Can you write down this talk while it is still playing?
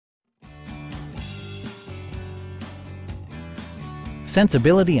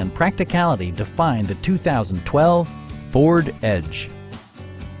Sensibility and practicality define the 2012 Ford Edge.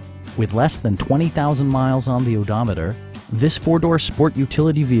 With less than 20,000 miles on the odometer, this four-door sport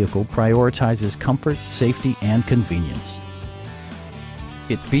utility vehicle prioritizes comfort, safety, and convenience.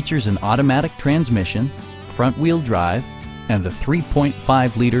 It features an automatic transmission, front-wheel drive, and a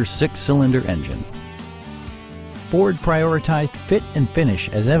 3.5-liter six-cylinder engine. Ford prioritized fit and finish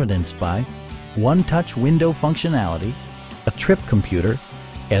as evidenced by one-touch window functionality, a trip computer,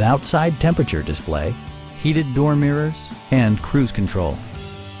 an outside temperature display, heated door mirrors, and cruise control.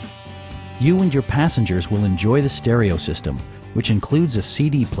 You and your passengers will enjoy the stereo system, which includes a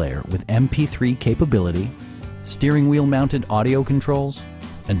CD player with MP3 capability, steering wheel mounted audio controls,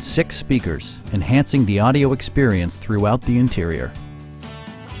 and 6 speakers, enhancing the audio experience throughout the interior.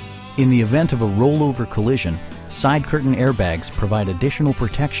 In the event of a rollover collision, side curtain airbags provide additional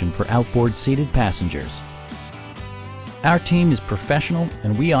protection for outboard seated passengers. Our team is professional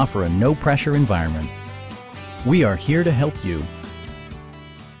and we offer a no-pressure environment. We are here to help you.